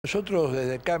Nosotros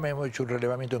desde acá hemos hecho un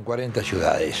relevamiento en 40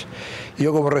 ciudades.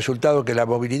 Dio como resultado que la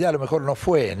movilidad a lo mejor no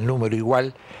fue en número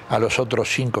igual a los otros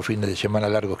 5 fines de semana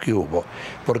largos que hubo,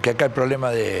 porque acá el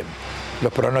problema de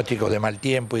los pronósticos de mal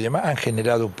tiempo y demás han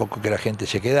generado un poco que la gente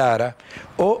se quedara,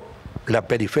 o la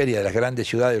periferia de las grandes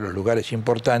ciudades, los lugares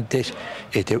importantes,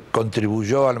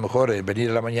 contribuyó a lo mejor venir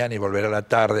a la mañana y volver a la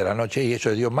tarde, a la noche, y eso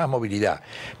dio más movilidad.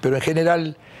 Pero en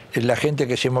general la gente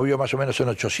que se movió más o menos son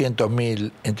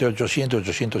 800.000, entre 800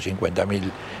 y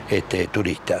 850.000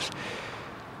 turistas.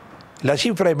 La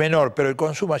cifra es menor, pero el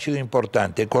consumo ha sido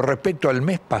importante. Con respecto al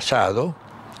mes pasado,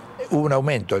 hubo un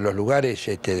aumento en los lugares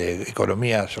de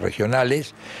economías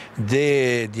regionales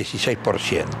de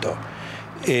 16%.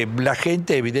 La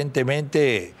gente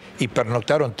evidentemente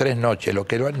pernoctaron 3 noches, lo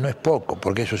que no es poco,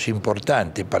 porque eso es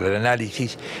importante para el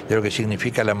análisis de lo que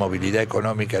significa la movilidad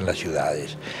económica en las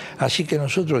ciudades. Así que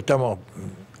nosotros estamos,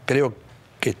 creo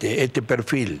que este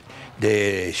perfil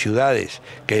de ciudades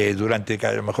que durante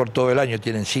a lo mejor todo el año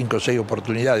tienen 5 o 6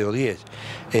 oportunidades o 10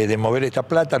 de mover esta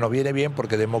plata, nos viene bien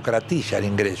porque democratiza el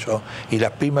ingreso y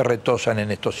las pymes retosan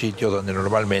en estos sitios donde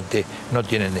normalmente no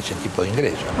tienen ese tipo de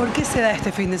ingresos. ¿Por qué se da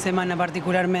este fin de semana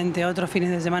particularmente? Otros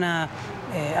fines de semana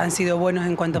han sido buenos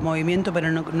en cuanto a movimiento,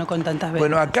 pero no con tantas ventas.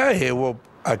 Bueno,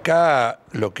 acá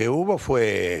lo que hubo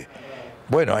fue...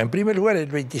 Bueno, en primer lugar, el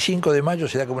 25 de mayo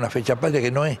se da como una fecha patria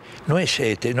que no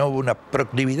hubo una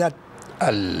proclividad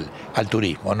al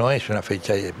turismo, no es una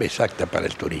fecha exacta para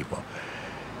el turismo.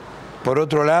 Por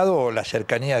otro lado, la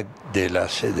cercanía de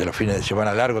los fines de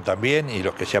semana largo también y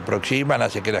los que se aproximan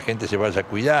hace que la gente se vaya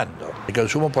cuidando. El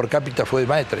consumo por cápita fue de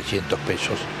más de 300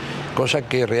 pesos, cosa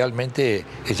que realmente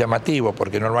es llamativo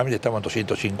porque normalmente estamos en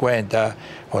 250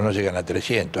 o no llegan a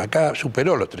 300. Acá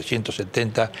superó los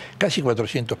 370, casi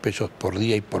 400 pesos por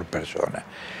día y por persona.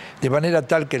 De manera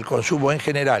tal que el consumo en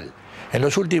general, en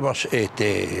los últimos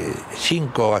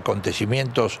 5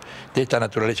 acontecimientos de esta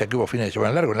naturaleza que hubo fines de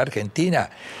semana largo en la Argentina,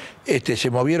 se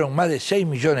movieron más de 6,5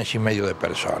 millones de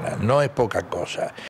personas, no es poca cosa.